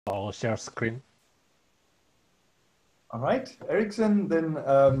I'll share screen. All right, Erickson, then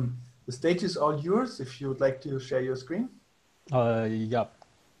the stage is all yours if you would like to share your screen. Yeah.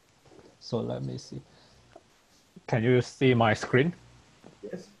 So let me see. Can you see my screen?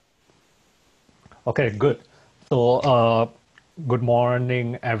 Yes. Okay, good. So good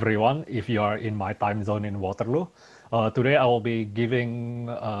morning, everyone, if you are in my time zone in Waterloo. Today I will be giving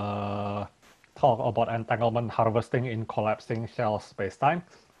a talk about entanglement harvesting in collapsing shell spacetime,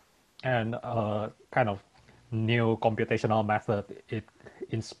 and kind of new computational method it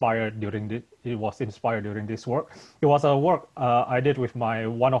was inspired during this work. It was a work I did with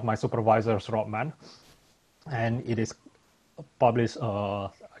one of my supervisors, Rodman, and it is published I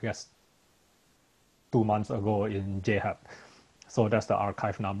guess 2 months ago in JHAP. So that's the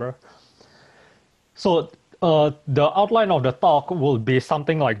archive number. So the outline of the talk will be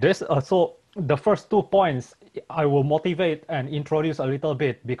something like this. So the first 2 points I will motivate and introduce a little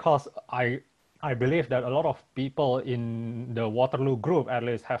bit, because I believe that a lot of people in the Waterloo group at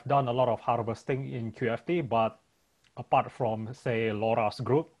least have done a lot of harvesting in QFT, but apart from, say, Laura's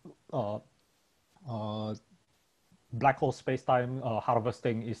group, black hole spacetime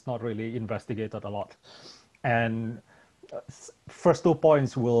harvesthering is not really investigated a lot. And first 2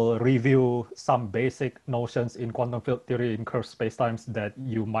 points will review some basic notions in quantum field theory in curved spacetimes that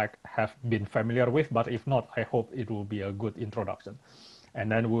you might have been familiar with, but if not, I hope it will be a good introduction. And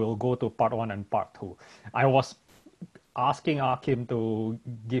then we'll go to part 1 and part 2. I was asking Akim to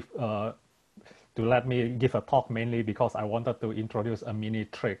let me give a talk mainly because I wanted to introduce a mini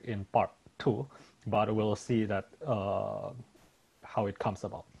trick in part 2, but we'll see that how it comes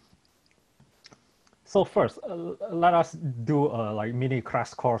about. So first, let us do a mini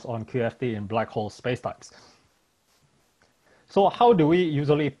crash course on QFT in black hole spacetimes. So how do we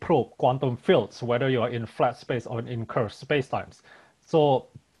usually probe quantum fields, whether you are in flat space or in curved spacetimes? So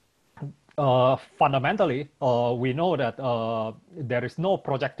fundamentally, we know that there is no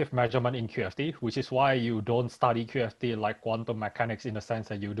projective measurement in QFT, which is why you don't study QFT like quantum mechanics in the sense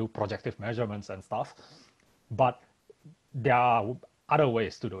that you do projective measurements and stuff. But there are other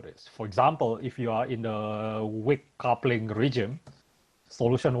ways to do this. For example, if you are in the weak coupling regime,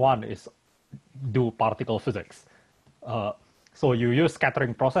 solution 1 is do particle physics. So you use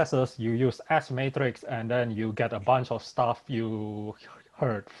scattering processes, you use S matrix, and then you get a bunch of stuff you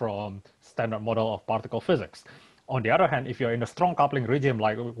heard from standard model of particle physics. On the other hand, if you're in a strong coupling regime,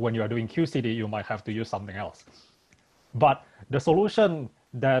 like when you are doing QCD, you might have to use something else. But the solution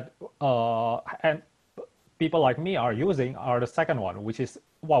that and people like me are using are the second one, which is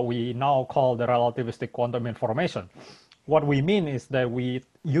what we now call the relativistic quantum information. What we mean is that we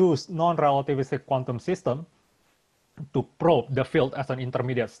use non-relativistic quantum system to probe the field as an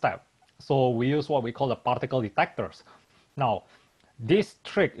intermediate step. So we use what we call the particle detectors. Now, this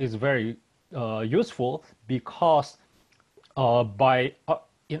trick is very useful because by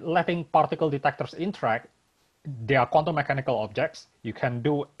letting particle detectors interact, they are quantum mechanical objects. You can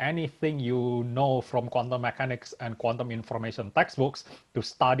do anything you know from quantum mechanics and quantum information textbooks to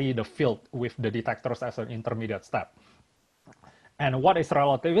study the field with the detectors as an intermediate step. And what is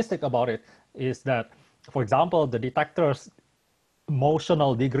relativistic about it is that, for example, the detector's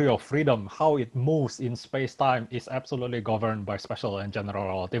motional degree of freedom, how it moves in space-time, is absolutely governed by special and general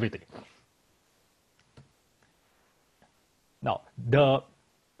relativity. Now, the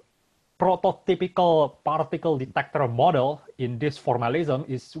prototypical particle detector model in this formalism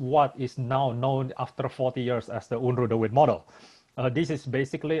is what is now known after 40 years as the Unruh-DeWitt model. This is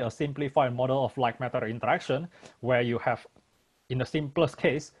basically a simplified model of like-matter interaction where you have, in the simplest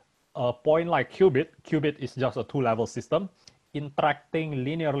case, a point like qubit. Qubit is just a two-level system interacting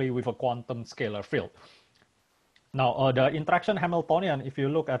linearly with a quantum scalar field. Now, the interaction Hamiltonian, if you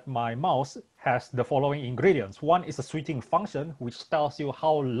look at my mouse, has the following ingredients. One is a switching function, which tells you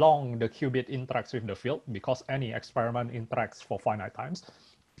how long the qubit interacts with the field, because any experiment interacts for finite times.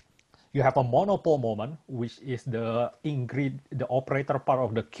 You have a monopole moment, which is the operator part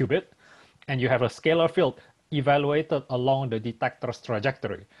of the qubit, and you have a scalar field evaluated along the detector's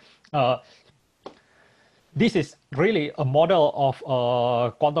trajectory. This is really a model of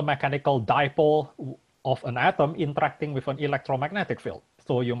a quantum mechanical dipole of an atom interacting with an electromagnetic field.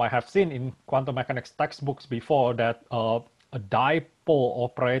 So you might have seen in quantum mechanics textbooks before that a dipole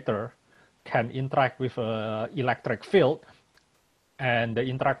operator can interact with an electric field, and the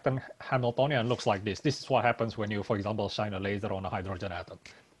interaction Hamiltonian looks like this. This is what happens when you, for example, shine a laser on a hydrogen atom,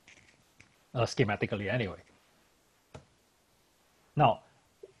 schematically anyway. Now,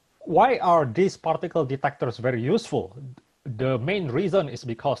 why are these particle detectors very useful? The main reason is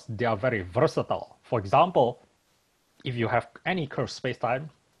because they are very versatile. For example, if you have any curved spacetime,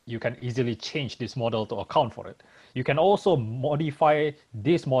 you can easily change this model to account for it. You can also modify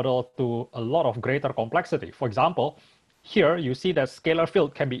this model to a lot of greater complexity. For example, here you see that scalar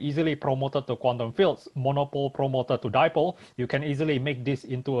field can be easily promoted to quantum fields, monopole promoted to dipole. You can easily make this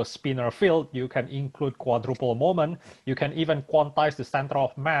into a spinor field. You can include quadruple moment. You can even quantize the center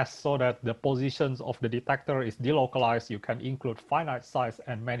of mass so that the positions of the detector is delocalized. You can include finite size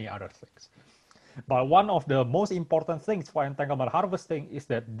and many other things. But one of the most important things for entanglement harvesting is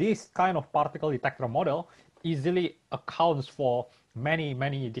that this kind of particle detector model easily accounts for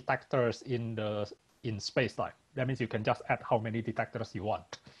many detectors in space-time. That means you can just add how many detectors you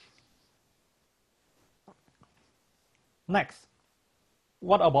want. Next,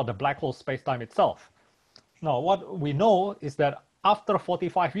 what about the black hole space-time itself? Now, what we know is that after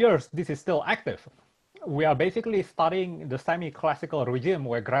 45 years, this is still active. We are basically studying the semi-classical regime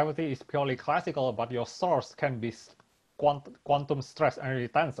where gravity is purely classical, but your source can be quantum stress energy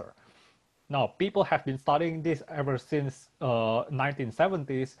tensor. Now, people have been studying this ever since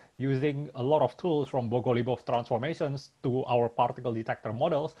 1970s using a lot of tools from Bogolubov transformations to our particle detector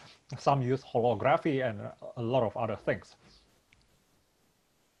models. Some use holography and a lot of other things.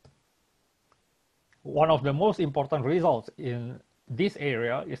 One of the most important results in this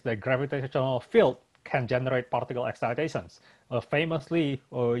area is that gravitational field can generate particle excitations. Famously,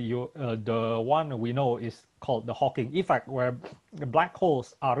 the one we know is called the Hawking effect, where the black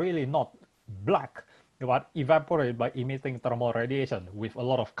holes are really not black, but evaporate by emitting thermal radiation with a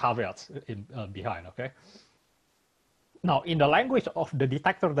lot of caveats behind, okay? Now, in the language of the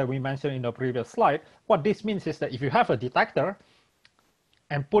detector that we mentioned in the previous slide, what this means is that if you have a detector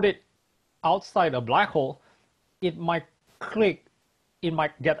and put it outside a black hole, it might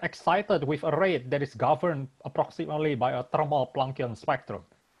get excited with a rate that is governed approximately by a thermal Planckian spectrum.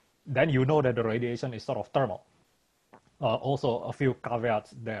 Then you know that the radiation is sort of thermal. Also, a few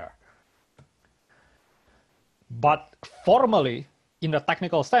caveats there. But formally, in the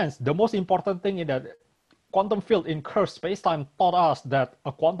technical sense, the most important thing is that quantum field in curved spacetime taught us that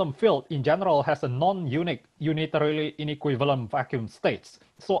a quantum field in general has a non-unique, unitarily inequivalent vacuum states.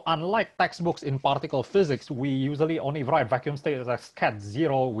 So unlike textbooks in particle physics, we usually only write vacuum states as cat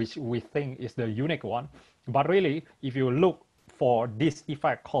 0, which we think is the unique one. But really, if you look for this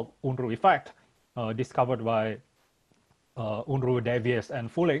effect called Unruh effect, discovered by Unruh, Davies,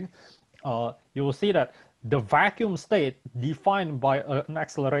 and Fulling, you will see that the vacuum state defined by an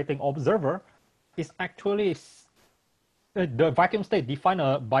accelerating observer is actually the vacuum state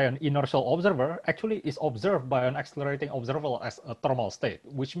defined by an inertial observer actually is observed by an accelerating observer as a thermal state,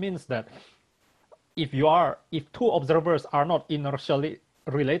 which means that if two observers are not inertially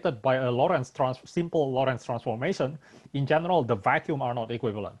related by a simple Lorentz transformation, in general the vacuum are not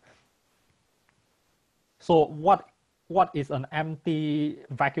equivalent. So what is an empty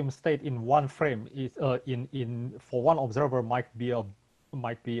vacuum state in one frame is for one observer might be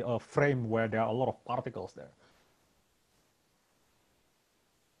a frame where there are a lot of particles there.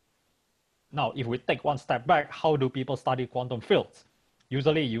 Now, if we take one step back, how do people study quantum fields?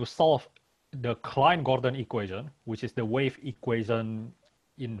 Usually you solve the Klein-Gordon equation, which is the wave equation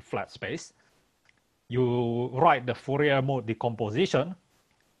in flat space. You write the Fourier mode decomposition,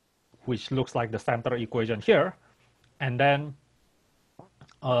 which looks like the center equation here, and then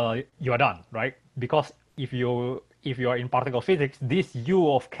you are done, right? Because if you are in particle physics, this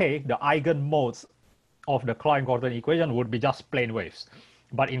U of k, the eigenmodes of the Klein-Gordon equation, would be just plane waves.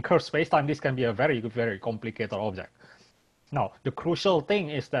 But in curved spacetime, this can be a very complicated object. Now, the crucial thing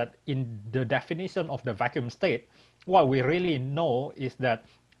is that in the definition of the vacuum state, what we really know is that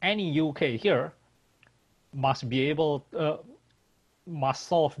any UK here must be able must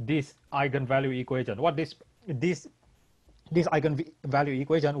solve this eigenvalue equation. What this eigenvalue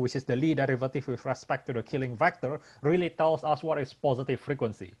equation, which is the Lie derivative with respect to the killing vector, really tells us what is positive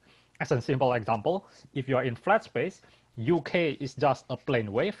frequency. As a simple example, if you are in flat space, UK is just a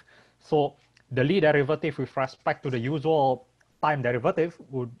plane wave. So the Lie derivative with respect to the usual time derivative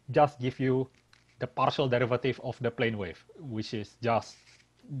would just give you the partial derivative of the plane wave, which is just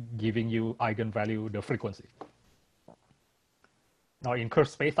giving you eigenvalue, the frequency. Now in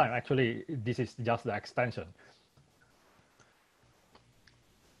curved spacetime, actually, this is just the extension.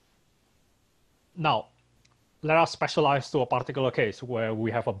 Now, let us specialize to a particular case where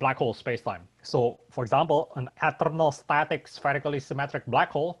we have a black hole spacetime. So, for example, an eternal static spherically symmetric black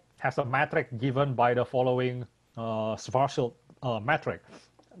hole has a metric given by the following Schwarzschild metric.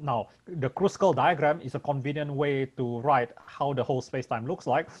 Now, the Kruskal diagram is a convenient way to write how the whole spacetime looks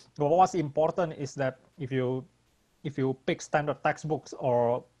like. But what's important is that if you pick standard textbooks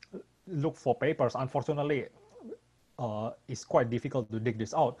or look for papers, unfortunately, is quite difficult to dig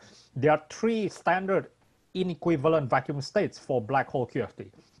this out. There are three standard inequivalent vacuum states for black hole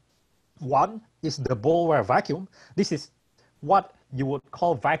QFT. One is the Bohr vacuum. This is what you would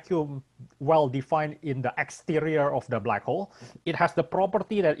call vacuum well defined in the exterior of the black hole. It has the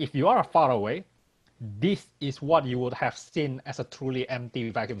property that if you are far away, this is what you would have seen as a truly empty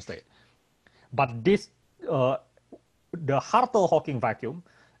vacuum state. But this, the Hartle-Hawking vacuum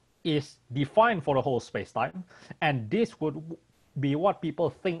is defined for the whole spacetime, and this would be what people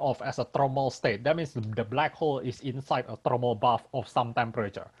think of as a thermal state. That means the black hole is inside a thermal bath of some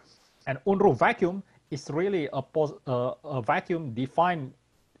temperature. And Unruh vacuum is really a vacuum defined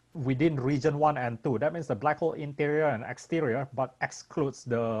within region 1 and 2. That means the black hole interior and exterior, but excludes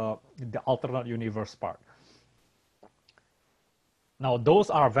the alternate universe part. Now, those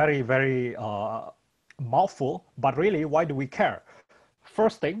are very, very mouthful, but really, why do we care?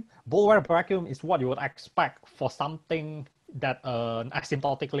 First thing, Bohr vacuum is what you would expect for something that an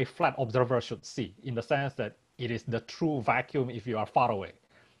asymptotically flat observer should see, in the sense that it is the true vacuum if you are far away.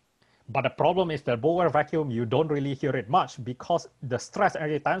 But the problem is that Bohr vacuum, you don't really hear it much because the stress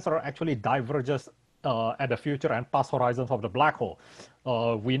energy tensor actually diverges at the future and past horizons of the black hole.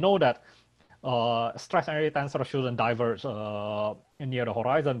 We know that stress energy tensor shouldn't diverge near the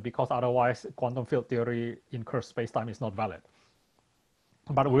horizon because otherwise quantum field theory in cursed spacetime is not valid.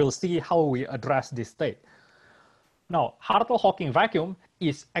 But we'll see how we address this state. Now, Hartle-Hawking vacuum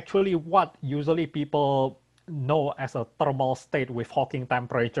is actually what usually people know as a thermal state with Hawking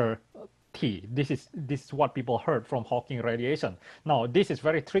temperature T. This is what people heard from Hawking radiation. Now, this is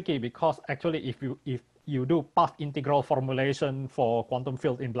very tricky because actually if you do path integral formulation for quantum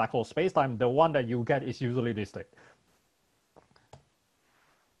field in black hole spacetime, the one that you get is usually this state.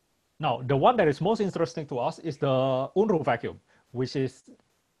 Now, the one that is most interesting to us is the Unruh vacuum, which is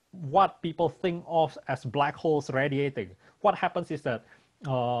what people think of as black holes radiating. What happens is that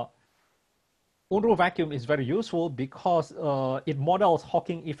Unruh vacuum is very useful because it models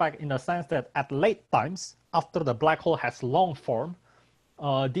Hawking effect in the sense that at late times, after the black hole has long formed,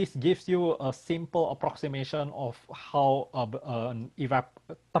 this gives you a simple approximation of how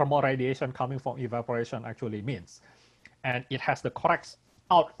thermal radiation coming from evaporation actually means. And it has the correct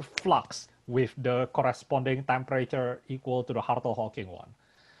outflux with the corresponding temperature equal to the Hartle-Hawking one.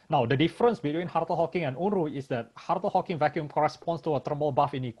 Now, the difference between Hartle-Hawking and Unruh is that Hartle-Hawking vacuum corresponds to a thermal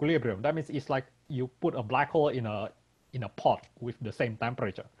bath in equilibrium. That means it's like you put a black hole in a pot with the same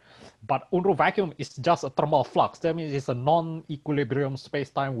temperature. But Unruh vacuum is just a thermal flux. That means it's a non-equilibrium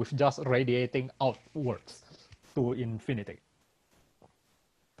spacetime with just radiating outwards to infinity.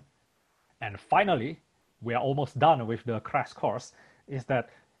 And finally, we are almost done with the crash course, is that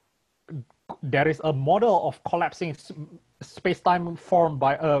there is a model of collapsing spacetime formed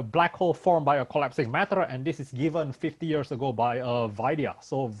by a black hole formed by a collapsing matter, and this is given 50 years ago by Vaidya.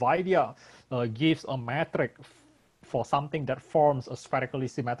 So Vaidya gives a metric for something that forms a spherically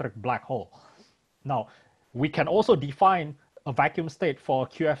symmetric black hole. Now, we can also define a vacuum state for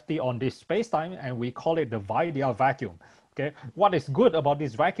QFT on this spacetime, and we call it the Vaidya vacuum. Okay, what is good about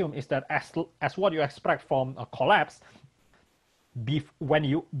this vacuum is that as what you expect from a collapse,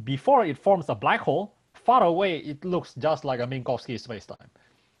 before it forms a black hole, far away it looks just like a Minkowski spacetime.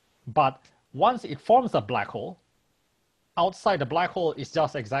 But once it forms a black hole, outside the black hole is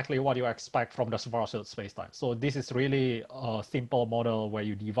just exactly what you expect from the Schwarzschild spacetime. So this is really a simple model where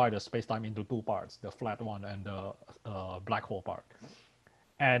you divide the spacetime into two parts, the flat one and the black hole part.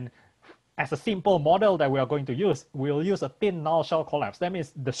 And as a simple model that we are going to use, we'll use a thin null shell collapse. That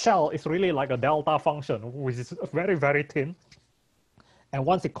means the shell is really like a delta function, which is very, very thin. And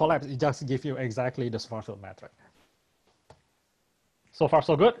once it collapses, it just gives you exactly the Schwarzschild metric. So far,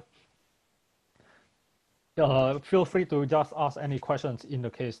 so good. Feel free to just ask any questions in the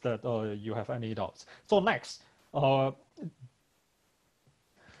case that you have any doubts. So next, why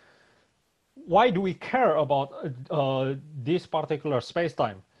do we care about this particular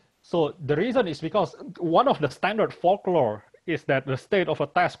spacetime? So the reason is because one of the standard folklore is that the state of a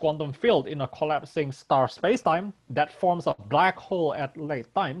test quantum field in a collapsing star spacetime that forms a black hole at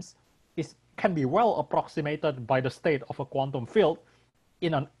late times can be well approximated by the state of a quantum field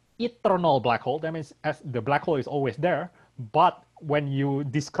in an eternal black hole. That means as the black hole is always there, but when you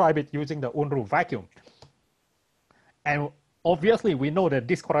describe it using the Unruh vacuum. And obviously, we know that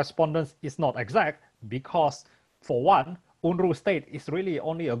this correspondence is not exact because, for one, Unruh state is really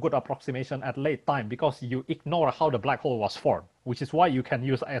only a good approximation at late time because you ignore how the black hole was formed, which is why you can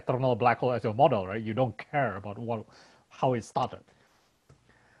use eternal black hole as your model, right? You don't care about how it started.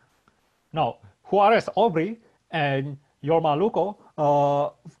 Now, Juarez Aubrey and Yorma Luco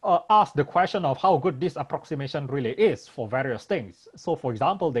asked the question of how good this approximation really is for various things. So for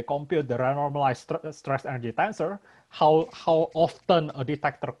example, they compute the renormalized stress energy tensor, how often a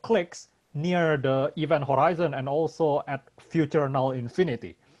detector clicks near the event horizon and also at future null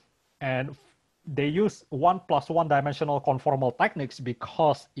infinity. And they use 1+1 dimensional conformal techniques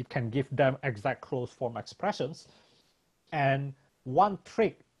because it can give them exact closed form expressions. And one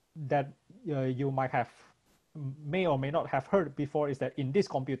trick that you may or may not have heard before is that in this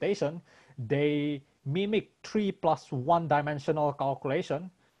computation, they mimic 3+1 dimensional calculation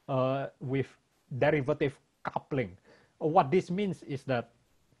with derivative coupling. What this means is that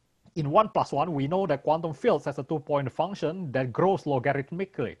in 1+1, we know that quantum fields has a two-point function that grows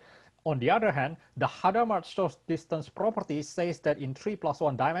logarithmically. On the other hand, the Hadamard short distance property says that in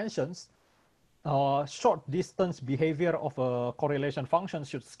 3+1 dimensions, short distance behavior of a correlation function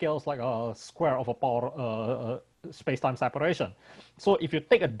should scale like a square of a power space-time separation. So if you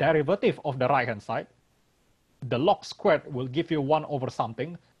take a derivative of the right-hand side, the log squared will give you 1 over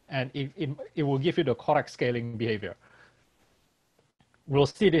something, and it will give you the correct scaling behavior. We'll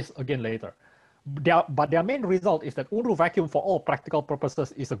see this again later. But their main result is that Unruh vacuum for all practical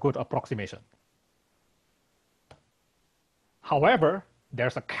purposes is a good approximation. However,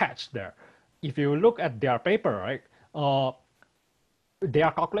 there's a catch there. If you look at their paper, right,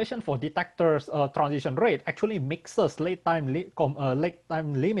 their calculation for detectors transition rate actually mixes late time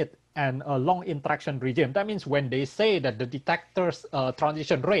limit and a long interaction regime. That means when they say that the detector's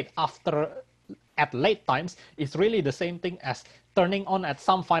transition rate at late times is really the same thing as turning on at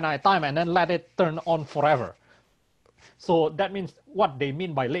some finite time and then let it turn on forever. So that means what they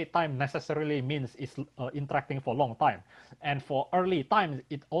mean by late time necessarily means it's interacting for a long time. And for early times,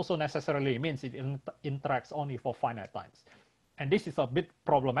 it also necessarily means it interacts only for finite times. And this is a bit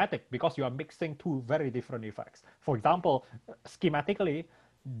problematic because you are mixing two very different effects. For example, schematically,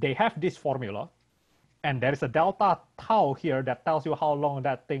 they have this formula, and there is a delta tau here that tells you how long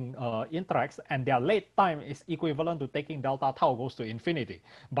that thing interacts, and their late time is equivalent to taking delta tau goes to infinity.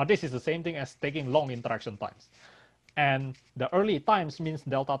 But this is the same thing as taking long interaction times. And the early times means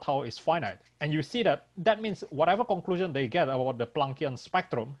delta tau is finite. And you see that means whatever conclusion they get about the Planckian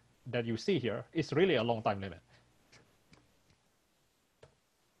spectrum that you see here is really a long time limit.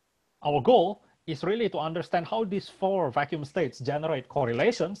 Our goal is really to understand how these four vacuum states generate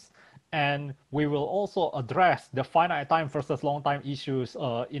correlations, and we will also address the finite time versus long time issues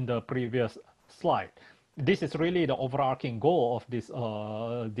in the previous slide. This is really the overarching goal of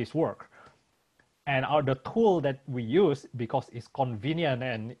this work. And the tool that we use, because it's convenient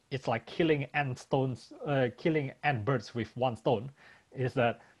and it's like killing ant birds with one stone, is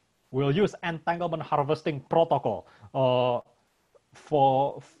that we'll use entanglement harvesting protocol.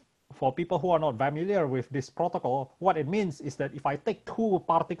 For people who are not familiar with this protocol, what it means is that if I take two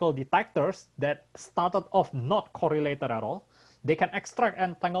particle detectors that started off not correlated at all, they can extract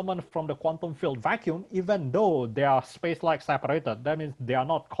entanglement from the quantum field vacuum even though they are space-like separated. That means they are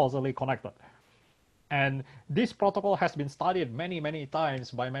not causally connected. And this protocol has been studied many, many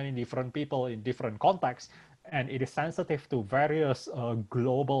times by many different people in different contexts, and it is sensitive to various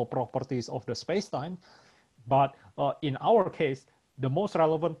global properties of the space-time. But in our case, the most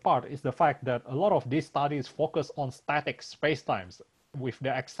relevant part is the fact that a lot of these studies focus on static spacetimes, with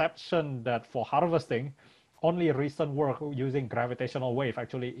the exception that for harvesting, only recent work using gravitational wave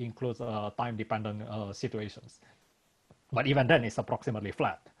actually includes time-dependent situations. But even then, it's approximately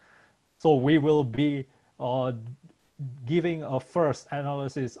flat. So we will be giving a first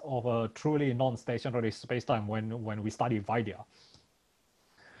analysis of a truly non-stationary spacetime when we study Vidya.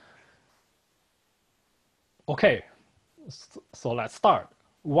 Okay, so let's start.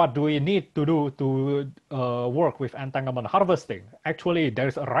 What do we need to do to work with entanglement harvesting? Actually,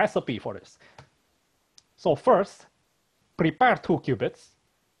 there's a recipe for this. So first, prepare two qubits,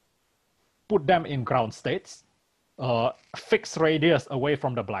 put them in ground states, fixed radius away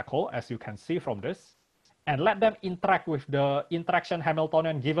from the black hole, as you can see from this, and let them interact with the interaction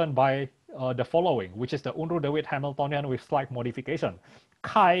Hamiltonian given by the following, which is the Unruh-DeWitt Hamiltonian with slight modification.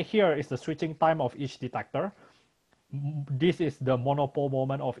 Chi here is the switching time of each detector. This is the monopole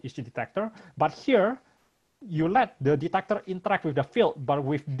moment of each detector. But here, you let the detector interact with the field, but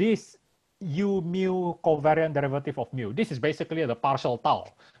with this u mu covariant derivative of mu. This is basically the partial tau,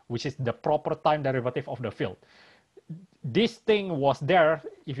 which is the proper time derivative of the field. This thing was there,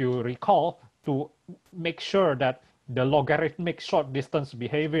 if you recall, to make sure that the logarithmic short distance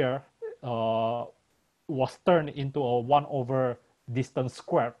behavior was turned into a 1 over distance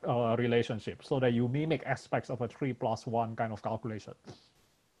squared relationship, so that you mimic aspects of a 3+1 kind of calculation.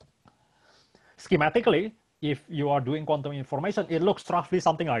 Schematically, if you are doing quantum information, it looks roughly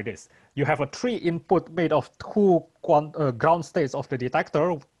something like this. You have a tree input made of two ground states of the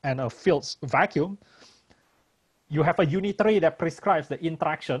detector and a field vacuum. You have a unitary that prescribes the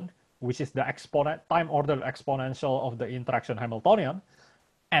interaction, which is the time-ordered exponential of the interaction Hamiltonian.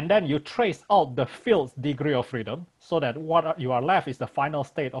 And then you trace out the field's degree of freedom so that what you are left is the final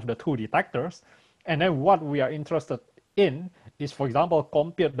state of the two detectors. And then what we are interested in is, for example,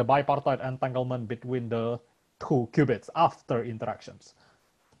 compute the bipartite entanglement between the two qubits after interactions.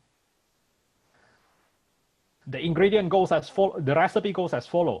 The ingredient goes as the recipe goes as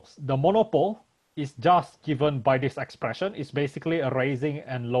follows. The monopole is just given by this expression. It's basically a raising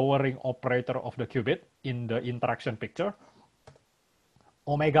and lowering operator of the qubit in the interaction picture.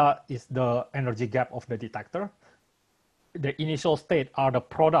 Omega is the energy gap of the detector. The initial state are the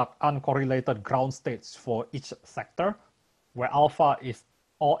product uncorrelated ground states for each sector, where alpha is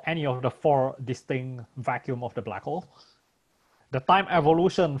any of the four distinct vacuum of the black hole. The time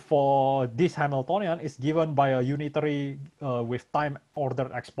evolution for this Hamiltonian is given by a unitary with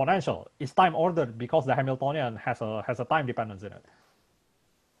time-ordered exponential. It's time-ordered because the Hamiltonian has a time dependence in it.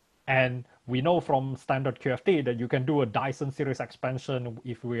 And we know from standard QFT that you can do a Dyson series expansion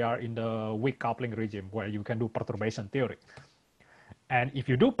if we are in the weak coupling regime, where you can do perturbation theory. And if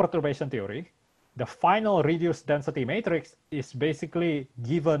you do perturbation theory, the final reduced density matrix is basically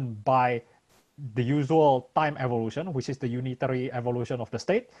given by the usual time evolution, which is the unitary evolution of the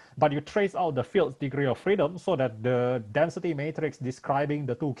state, but you trace out the field's degree of freedom so that the density matrix describing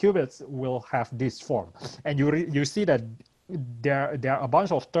the two qubits will have this form. And you see that there are a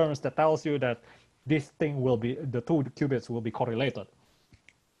bunch of terms that tells you that this thing will be, the two qubits will be correlated.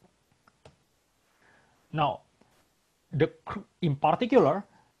 Now, in particular,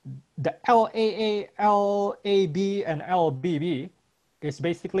 the LAA, LAB, and LBB is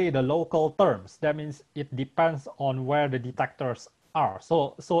basically the local terms. That means it depends on where the detectors are.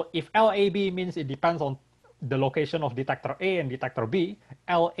 So if LAB means it depends on the location of detector A and detector B,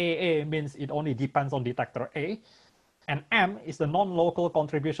 LAA means it only depends on detector A. And M is the non-local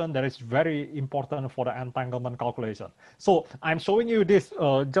contribution that is very important for the entanglement calculation. So I'm showing you this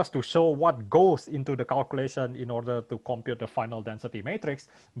just to show what goes into the calculation in order to compute the final density matrix.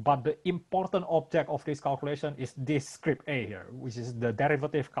 But the important object of this calculation is this script A here, which is the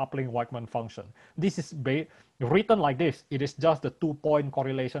derivative coupling Weikmann function. This is written like this. It is just the 2-point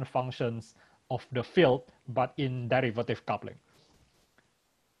correlation functions of the field, but in derivative coupling.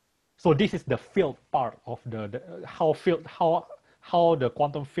 So this is the field part of how the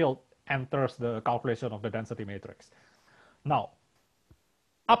quantum field enters the calculation of the density matrix. Now,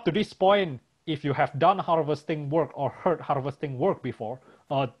 up to this point, if you have done harvesting work or heard harvesting work before,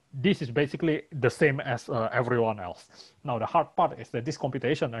 this is basically the same as everyone else. Now, the hard part is that this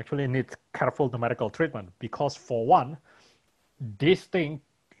computation actually needs careful numerical treatment because, for one, this thing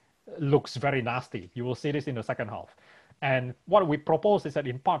looks very nasty. You will see this in the second half. And what we propose is that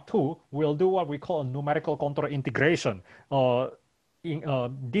in part 2, we'll do what we call a numerical contour integration.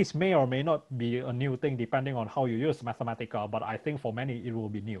 This may or may not be a new thing depending on how you use Mathematica, but I think for many it will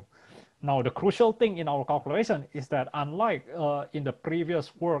be new. Now, the crucial thing in our calculation is that unlike in the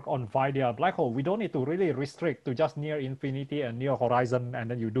previous work on Vidya black hole, we don't need to really restrict to just near infinity and near horizon,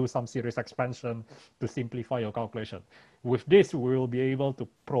 and then you do some series expansion to simplify your calculation. With this, we will be able to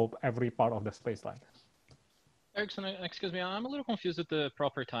probe every part of the spacetime. Erickson, excuse me, I'm a little confused with the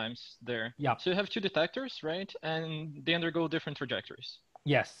proper times there. Yeah. So you have two detectors, right? And they undergo different trajectories.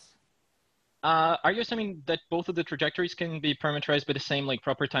 Yes. Are you assuming that both of the trajectories can be parameterized by the same like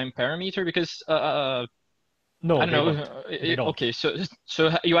proper time parameter? Because no, I don't know. They don't. Okay, so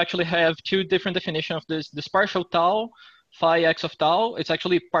you actually have two different definitions of this partial tau, phi x of tau. It's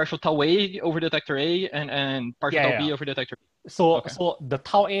actually partial tau A over detector A and partial tau B over detector B. So the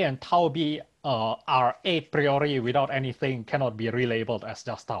tau A and tau B are a priori without anything, cannot be relabeled as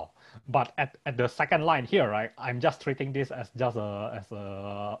just tau. But at the second line here, right, I'm just treating this as just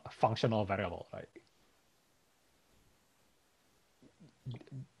a functional variable, right?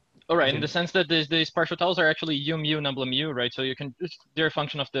 All right, in the sense that these partial taus are actually u mu nabla mu, right? So you can, they're a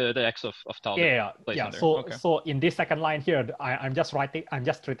function of the x of tau. Yeah. So in this second line here, I'm just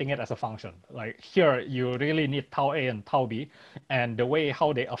treating it as a function. Like here, you really need tau A and tau B, and the way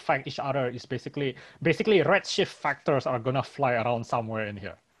how they affect each other is basically redshift factors are gonna fly around somewhere in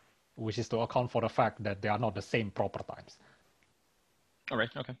here, which is to account for the fact that they are not the same proper times. All right.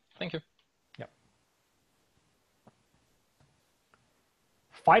 Okay. Thank you.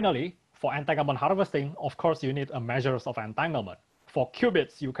 Finally, for entanglement harvesting, of course, you need a measures of entanglement. For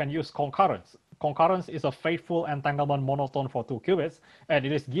qubits, you can use concurrence. concurrence is a faithful entanglement monotone for 2 qubits, and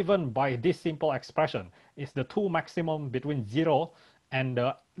it is given by this simple expression. It's the 2 maximum between 0 and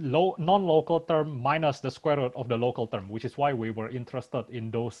the non-local term minus the square root of the local term, which is why we were interested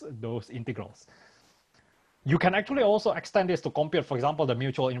in those integrals. You can actually also extend this to compute, for example, the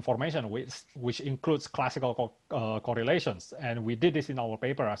mutual information, which includes classical correlations. And we did this in our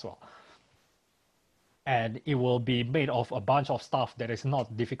paper as well. And it will be made of a bunch of stuff that is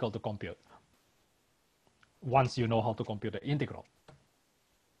not difficult to compute once you know how to compute the integral.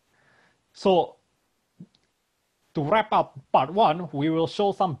 So to wrap up part 1, we will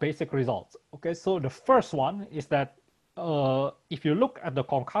show some basic results. Okay, so the first one is that if you look at the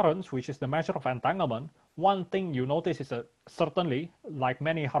concurrence, which is the measure of entanglement, one thing you notice is that certainly, like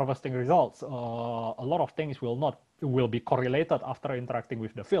many harvesting results, a lot of things will be correlated after interacting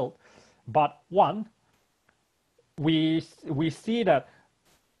with the field. But one, we see that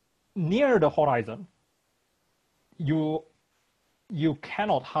near the horizon, you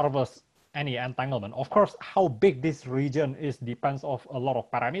cannot harvest any entanglement. Of course, how big this region is depends on a lot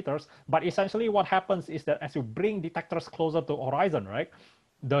of parameters, but essentially what happens is that as you bring detectors closer to horizon, right,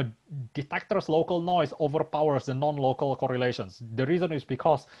 the detector's local noise overpowers the non-local correlations. The reason is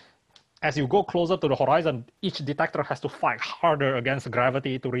because as you go closer to the horizon, each detector has to fight harder against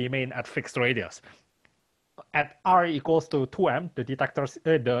gravity to remain at fixed radius. At r equals to 2m, the detectors,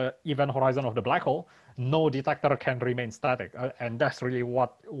 the event horizon of the black hole, no detector can remain static, and that's really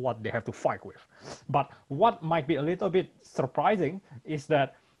what they have to fight with. But what might be a little bit surprising is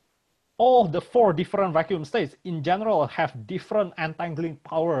that all the 4 different vacuum states in general have different entangling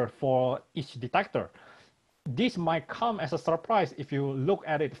power for each detector. This might come as a surprise if you look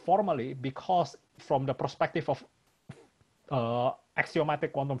at it formally, because from the perspective of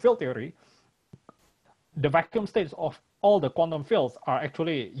axiomatic quantum field theory, the vacuum states of all the quantum fields are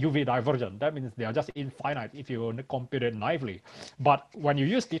actually UV divergent. That means they are just infinite if you compute it naively. But when you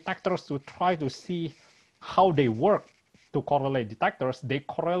use detectors to try to see how they work to correlate detectors, they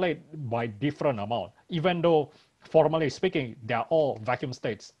correlate by different amount, even though formally speaking, they are all vacuum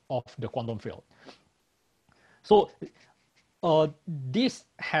states of the quantum field. So this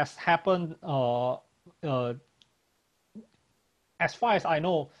has happened, as far as I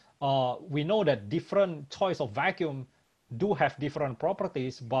know, we know that different choice of vacuum do have different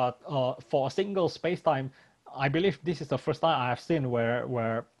properties, but for a single spacetime, I believe this is the first time I have seen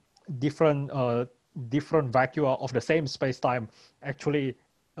where different vacua of the same spacetime actually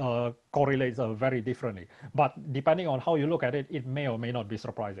correlates very differently. But depending on how you look at it, it may or may not be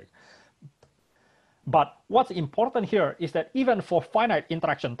surprising. But what's important here is that even for finite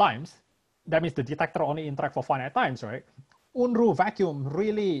interaction times, that means the detector only interact for finite times, right? Unruh vacuum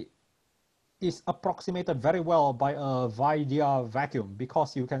really is approximated very well by a Vaidya vacuum,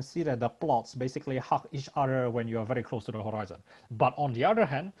 because you can see that the plots basically hug each other when you are very close to the horizon. But on the other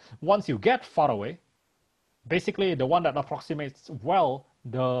hand, once you get far away, basically the one that approximates well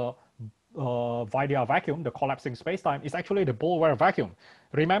the Vaidya vacuum, the collapsing spacetime, is actually the Bohr vacuum.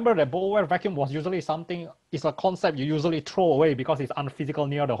 Remember that Bohr vacuum was usually something, it's a concept you usually throw away because it's unphysical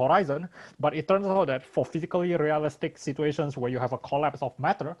near the horizon. But it turns out that for physically realistic situations where you have a collapse of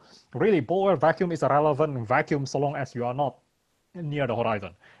matter, really Bohr vacuum is a relevant vacuum so long as you are not near the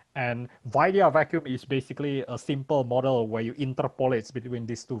horizon. And Vaidya vacuum is basically a simple model where you interpolate between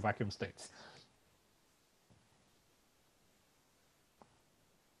these 2 vacuum states.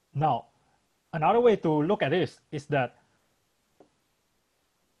 Now, another way to look at this is that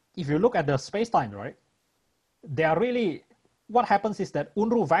if you look at the spacetime, right, they are really, what happens is that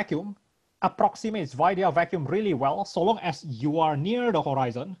Unruh vacuum approximates Vaidya vacuum really well so long as you are near the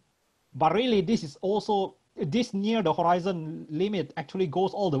horizon. But really, this is also, this near the horizon limit actually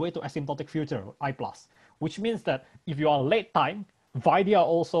goes all the way to asymptotic future, I+, which means that if you are late time, Vaidya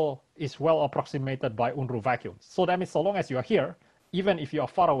also is well approximated by Unruh vacuum. So that means so long as you are here, even if you are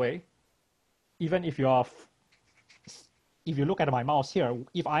far away, even if you are, if you look at my mouse here,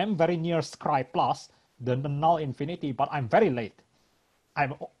 if I am very near Scri plus, the null infinity, but I'm very late,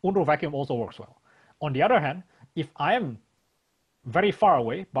 Unruh vacuum also works well. On the other hand, if I am very far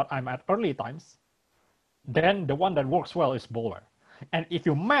away, but I'm at early times, then the one that works well is Bohr. And if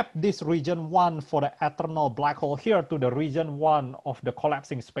you map this region 1 for the eternal black hole here to the region 1 of the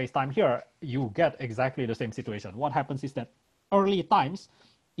collapsing spacetime here, you get exactly the same situation. What happens is that early times,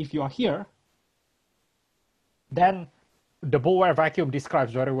 if you are here, then the Bohr vacuum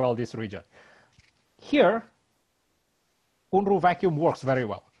describes very well this region. Here, Unruh vacuum works very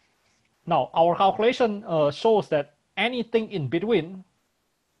well. Now, our calculation shows that anything in between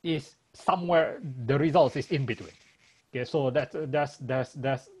is somewhere, the result is in between. Okay, so that's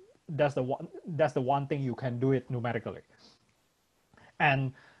that's the one thing you can do it numerically.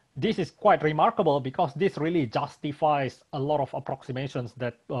 And this is quite remarkable because this really justifies a lot of approximations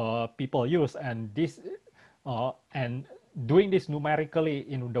that people use, and doing this numerically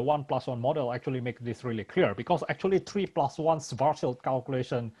in the 1+1 model actually makes this really clear, because actually 3+1 Schwarzschild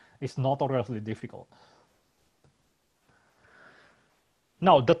calculation is notoriously difficult.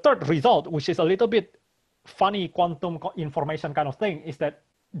 Now, the third result, which is a little bit funny quantum information kind of thing, is that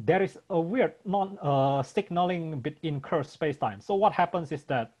there is a weird signaling bit in cursed spacetime. So what happens is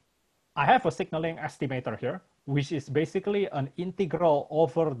that I have a signaling estimator here, which is basically an integral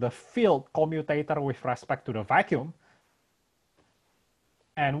over the field commutator with respect to the vacuum.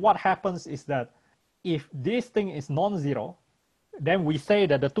 And what happens is that if this thing is non-zero, then we say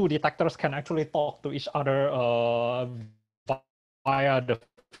that the two detectors can actually talk to each other via the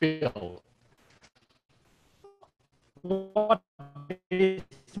field. What this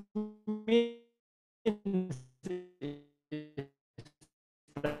means is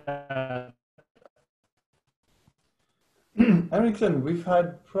that Erickson, we've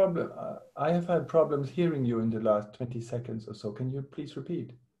had I have had problems hearing you in the last 20 seconds or so. Can you please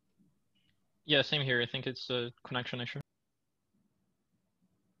repeat? Yeah, same here. I think it's a connection issue.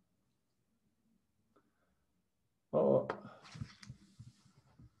 Oh.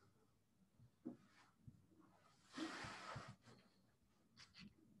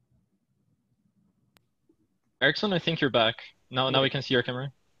 Erickson, I think you're back. Now we can see your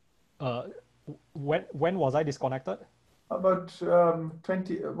camera. When was I disconnected? About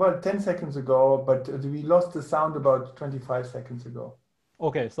 10 seconds ago, but we lost the sound about 25 seconds ago.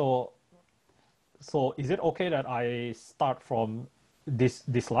 Okay, so is it okay that I start from this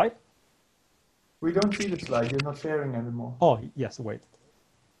slide? We don't see the slide. You're not sharing anymore. Oh, yes, wait.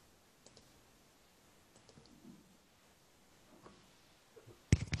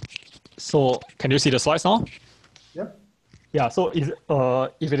 So can you see the slides now? Yep. Yeah, so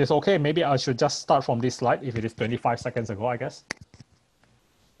if it is okay, maybe I should just start from this slide if it is 25 seconds ago, I guess.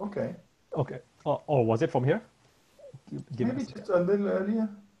 Okay. Okay. Or was it from here? Maybe just a little earlier.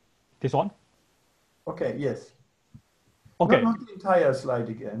 This one? Okay, yes. Okay. Not the entire slide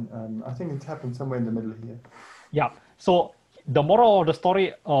again. I think it happened somewhere in the middle here. Yeah. So the moral of the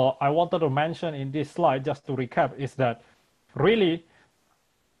story I wanted to mention in this slide, just to recap, is that really,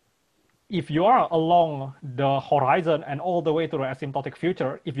 if you are along the horizon and all the way to the asymptotic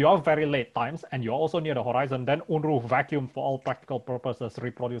future, if you are very late times and you're also near the horizon, then Unruh vacuum for all practical purposes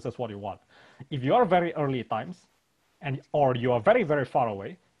reproduces what you want. If you are very early times, or you are very, very far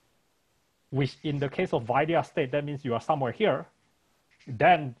away, which in the case of Vidia state, that means you are somewhere here,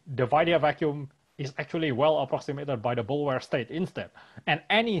 then the Vidia vacuum is actually well approximated by the Boulware state instead. And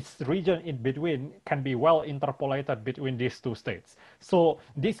any region in between can be well interpolated between these two states. So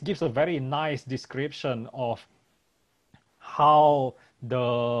this gives a very nice description of how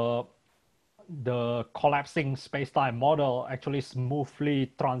the collapsing spacetime model actually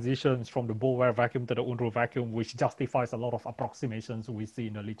smoothly transitions from the Boulware vacuum to the Unruh vacuum, which justifies a lot of approximations we see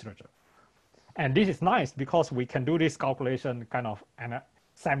in the literature. And this is nice because we can do this calculation kind of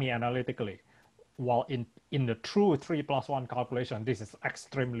semi-analytically. While in the true 3+1 calculation, this is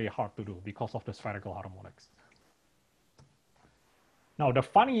extremely hard to do because of the spherical harmonics. Now, the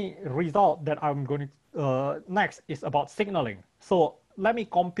funny result that I'm going to next is about signaling. So let me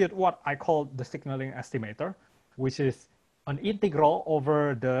compute what I call the signaling estimator, which is an integral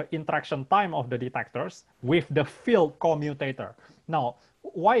over the interaction time of the detectors with the field commutator. Now,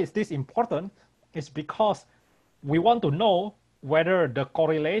 why is this important? It's because we want to know whether the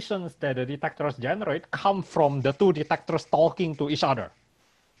correlations that the detectors generate come from the two detectors talking to each other.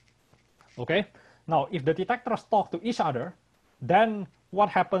 Okay? Now, if the detectors talk to each other, then what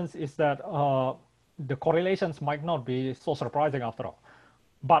happens is that the correlations might not be so surprising after all.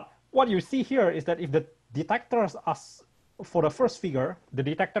 But what you see here is that if the detectors are, for the first figure, the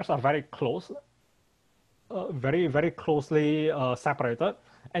detectors are very close, very, very closely separated.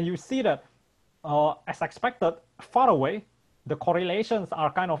 And you see that, as expected, far away, the correlations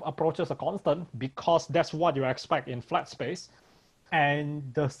are kind of approaches a constant because that's what you expect in flat space. And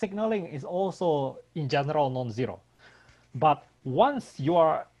the signaling is also, in general, non-zero. But once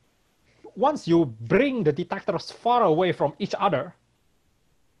you bring the detectors far away from each other,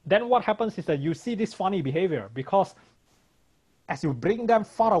 then what happens is that you see this funny behavior, because as you bring them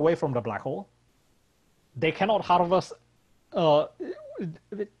far away from the black hole, they cannot harvest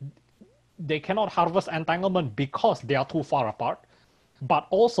entanglement because they are too far apart, but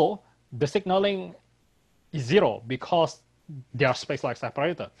also the signaling is zero because they are space-like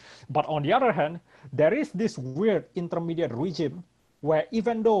separated. But on the other hand, there is this weird intermediate regime where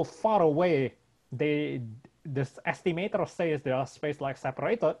even though far away, the estimator says they are space-like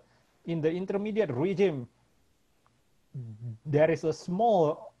separated, in the intermediate regime, there is a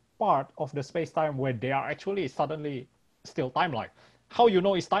small part of the space-time where they are actually suddenly still time-like. How you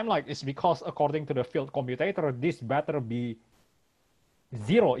know it's time-like is because according to the field commutator, this better be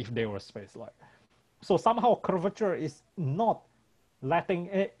 0 if they were space-like. So somehow curvature is not letting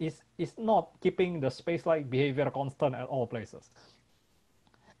it is not keeping the space-like behavior constant at all places.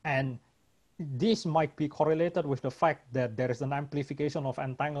 And this might be correlated with the fact that there is an amplification of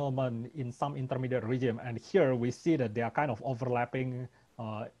entanglement in some intermediate regime. And here we see that they are kind of overlapping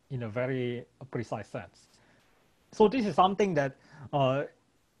in a very precise sense. So this is something that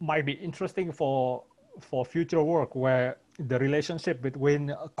might be interesting for future work, where the relationship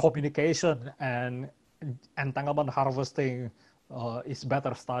between communication and entanglement harvesting is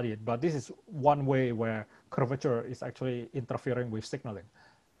better studied. But this is one way where curvature is actually interfering with signaling.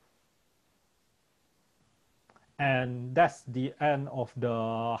 And that's the end of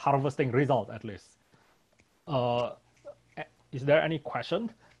the harvesting result, at least. Is there any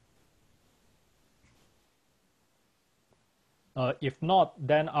question? If not,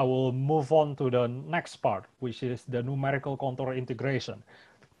 then I will move on to the next part, which is the numerical contour integration.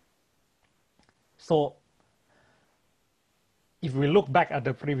 So if we look back at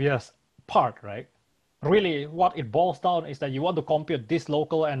the previous part, right? Really, what it boils down is that you want to compute this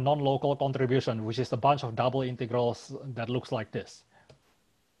local and non-local contribution, which is a bunch of double integrals that looks like this.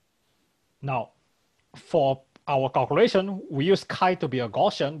 Now, for our calculation, we use chi to be a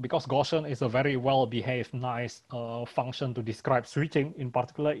Gaussian because Gaussian is a very well-behaved, nice function to describe switching. In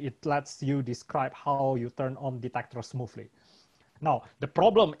particular, it lets you describe how you turn on detectors smoothly. Now, the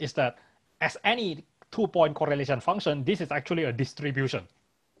problem is that as any two-point correlation function, this is actually a distribution.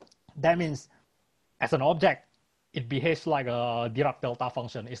 That means as an object, it behaves like a Dirac delta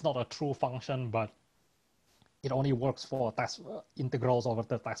function. It's not a true function, but it only works for test integrals over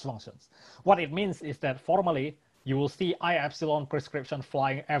the test functions. What it means is that formally, you will see I epsilon prescription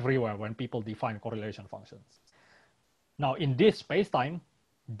flying everywhere when people define correlation functions. Now, in this spacetime,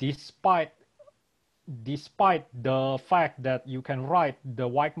 despite the fact that you can write the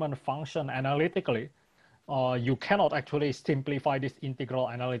Weikmann function analytically, you cannot actually simplify this integral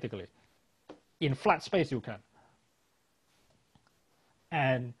analytically. In flat space, you can.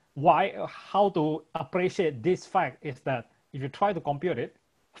 And how to appreciate this fact is that if you try to compute it,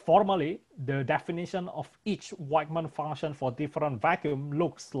 formally, the definition of each Weikmann function for different vacuum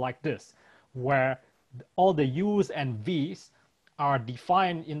looks like this, where all the u's and v's are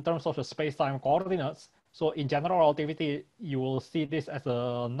defined in terms of the space-time coordinates. So in general relativity, you will see this as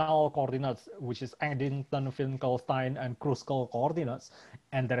a null coordinates, which is Eddington, Finkelstein, and Kruskal coordinates.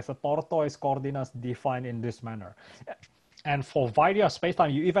 And there is a tortoise coordinates defined in this manner. And for Virier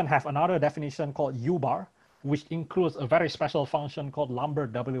spacetime, you even have another definition called U-bar, which includes a very special function called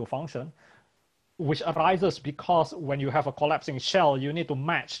Lambert W function, which arises because when you have a collapsing shell, you need to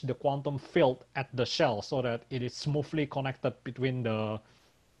match the quantum field at the shell so that it is smoothly connected between the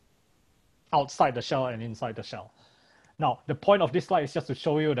outside the shell and inside the shell. Now, the point of this slide is just to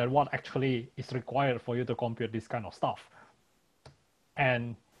show you that what actually is required for you to compute this kind of stuff.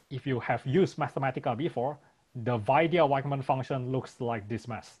 And if you have used Mathematica before, the Virier-Weikmann function looks like this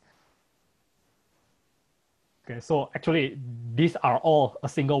mess. Okay, so actually, these are all a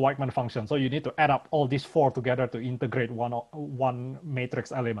single Weikmann function. So you need to add up all these four together to integrate one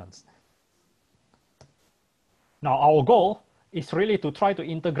matrix elements. Now, our goal is really to try to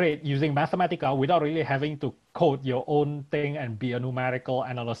integrate using Mathematica without really having to code your own thing and be a numerical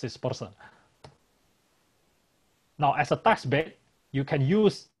analysis person. Now, as a test bed, you can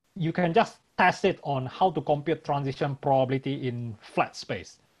just test it on how to compute transition probability in flat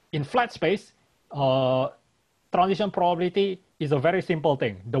space. In flat space, transition probability is a very simple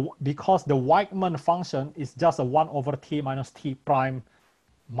thing. Because the Weikmann function is just a 1 over t minus t prime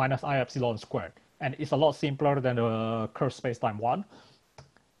minus I epsilon squared. And it's a lot simpler than the curved spacetime one.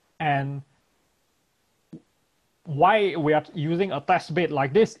 And why we are using a test bed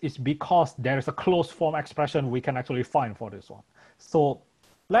like this is because there is a closed form expression we can actually find for this one. So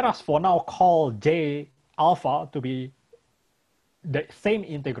let us for now call J alpha to be the same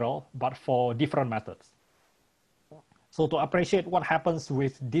integral, but for different methods. So to appreciate what happens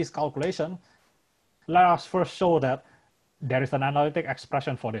with this calculation, let us first show that there is an analytic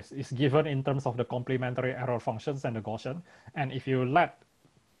expression for this. It's given in terms of the complementary error functions and the Gaussian. And if you let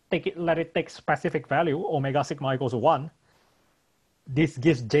it take specific value, omega sigma equals to 1, this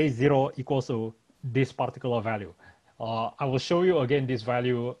gives J0 equals to this particular value. I will show you again this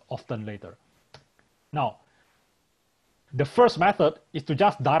value often later. Now, The first method is to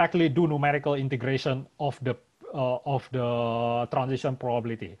just directly do numerical integration of the transition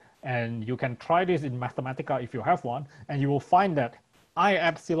probability. And you can try this in Mathematica if you have one, and you will find that I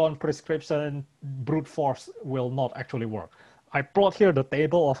epsilon prescription brute force will not actually work. I plot here the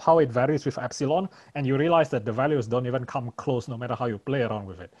table of how it varies with epsilon, and you realize that the values don't even come close no matter how you play around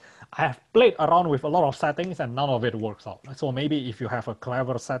with it. I have played around with a lot of settings and none of it works out. So maybe if you have a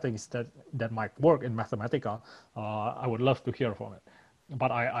clever settings that might work in Mathematica, I would love to hear from it.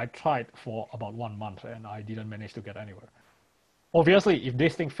 But I tried for about 1 month and I didn't manage to get anywhere. Obviously, if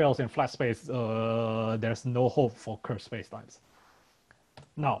this thing fails in flat space, there's no hope for curved spacetimes.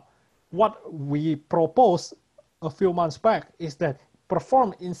 Now, what we propose a few months back is that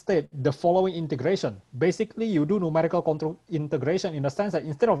perform instead the following integration. Basically, you do numerical control integration in the sense that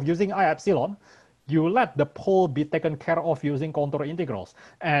instead of using I epsilon, you let the pole be taken care of using contour integrals.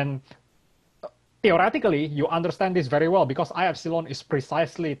 And theoretically, you understand this very well because I epsilon is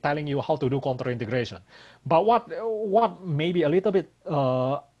precisely telling you how to do contour integration. But what may be a little bit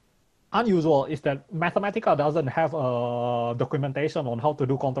unusual is that Mathematica doesn't have a documentation on how to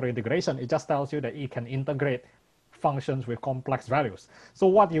do contour integration. It just tells you that it can integrate functions with complex values. So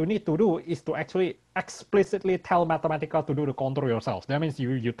what you need to do is to actually explicitly tell Mathematica to do the contour yourself. That means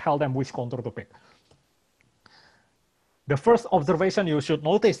you tell them which contour to pick. The first observation you should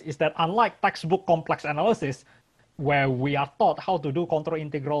notice is that unlike textbook complex analysis, where we are taught how to do contour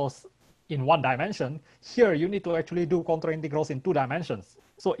integrals in 1 dimension, here you need to actually do contour integrals in 2 dimensions.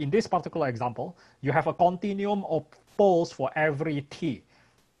 So in this particular example, you have a continuum of poles for every t.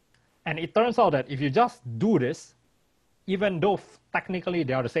 And it turns out that if you just do this, even though technically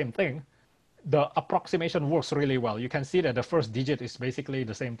they are the same thing, the approximation works really well. You can see that the first digit is basically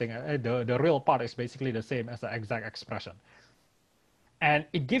the same thing. The real part is basically the same as the exact expression. And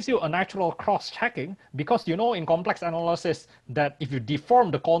it gives you a natural cross-checking because you know in complex analysis that if you deform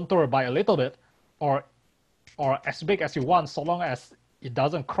the contour by a little bit or as big as you want, so long as it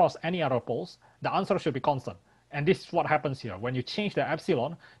doesn't cross any other poles, the answer should be constant. And this is what happens here. When you change the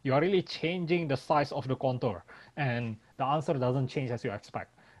epsilon, you are really changing the size of the contour. And the answer doesn't change as you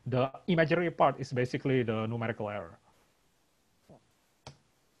expect. The imaginary part is basically the numerical error.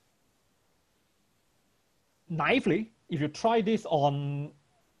 Naively, if you try this on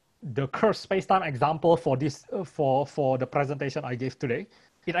the curved spacetime example for this for the presentation I gave today,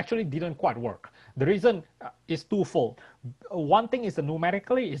 it actually didn't quite work. The reason is twofold. One thing is that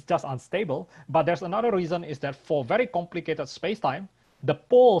numerically it's just unstable, but there's another reason is that for very complicated spacetime, the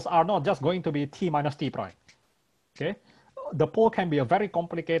poles are not just going to be t minus t prime. Okay, the pole can be a very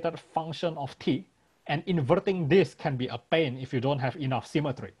complicated function of t, and inverting this can be a pain if you don't have enough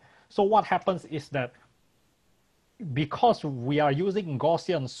symmetry. So what happens is that because we are using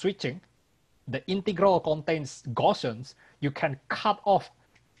Gaussian switching, the integral contains Gaussians, you can cut off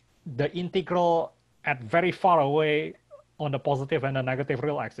the integral at very far away on the positive and the negative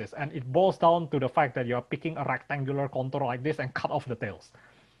real axis. And it boils down to the fact that you're picking a rectangular contour like this and cut off the tails.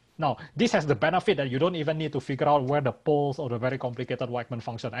 Now, this has the benefit that you don't even need to figure out where the poles of the very complicated Weigmann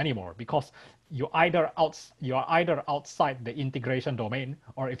function anymore, because you are either outside the integration domain,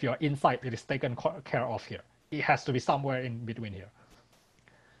 or if you're inside, it is taken care of here. It has to be somewhere in between here.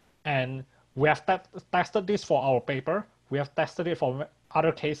 And we have tested this for our paper. We have tested it for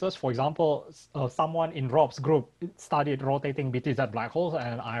other cases. For example, someone in Rob's group studied rotating BTZ black holes,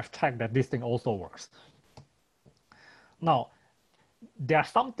 and I have checked that this thing also works. Now, there are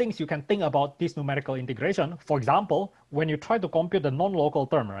some things you can think about this numerical integration. For example, when you try to compute the non-local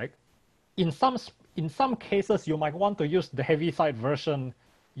term, right? In some cases, you might want to use the Heaviside version.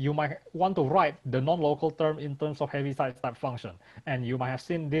 You might want to write the non-local term in terms of Heaviside step function. And you might have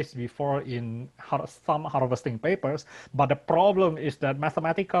seen this before in some harvesting papers. But the problem is that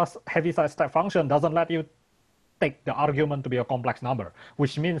Mathematica's Heaviside step function doesn't let you take the argument to be a complex number,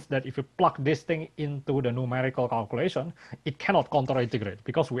 which means that if you plug this thing into the numerical calculation, it cannot contour integrate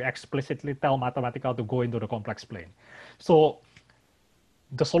because we explicitly tell Mathematica to go into the complex plane. So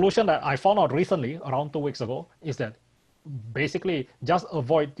the solution that I found out recently, around 2 weeks ago, is that basically just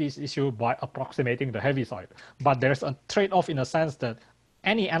avoid this issue by approximating the Heaviside. But there's a trade-off in a sense that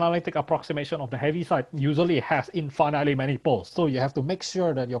any analytic approximation of the Heaviside usually has infinitely many poles. So you have to make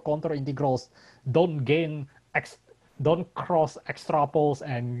sure that your contour integrals don't cross extra poles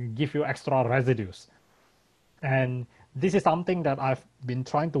and give you extra residues. And this is something that I've been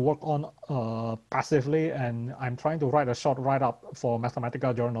trying to work on passively, and I'm trying to write a short write-up for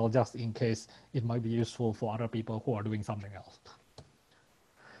Mathematica Journal just in case it might be useful for other people who are doing something else.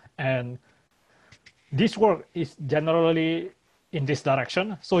 And this work is generally in this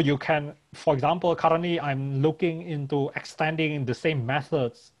direction. So you can, for example, currently I'm looking into extending the same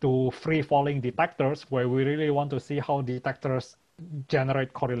methods to free-falling detectors, where we really want to see how detectors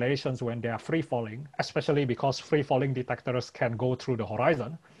generate correlations when they are free-falling, especially because free-falling detectors can go through the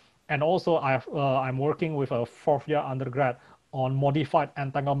horizon. And also I'm working with a fourth-year undergrad on modified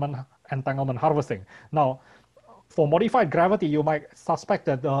entanglement harvesting. Now, for modified gravity, you might suspect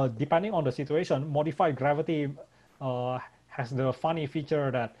that depending on the situation, modified gravity has the funny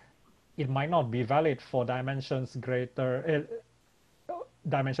feature that it might not be valid for dimensions greater,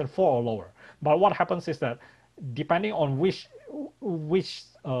 dimension 4 or lower. But what happens is that depending on which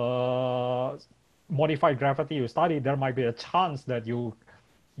modified gravity you study, there might be a chance that you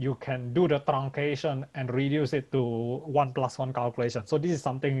can do the truncation and reduce it to 1+1 calculation. So this is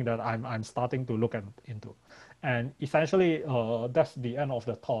something that I'm starting to look into. And essentially, that's the end of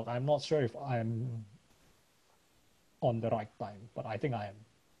the talk. I'm not sure if I'm on the right time, but I think I am.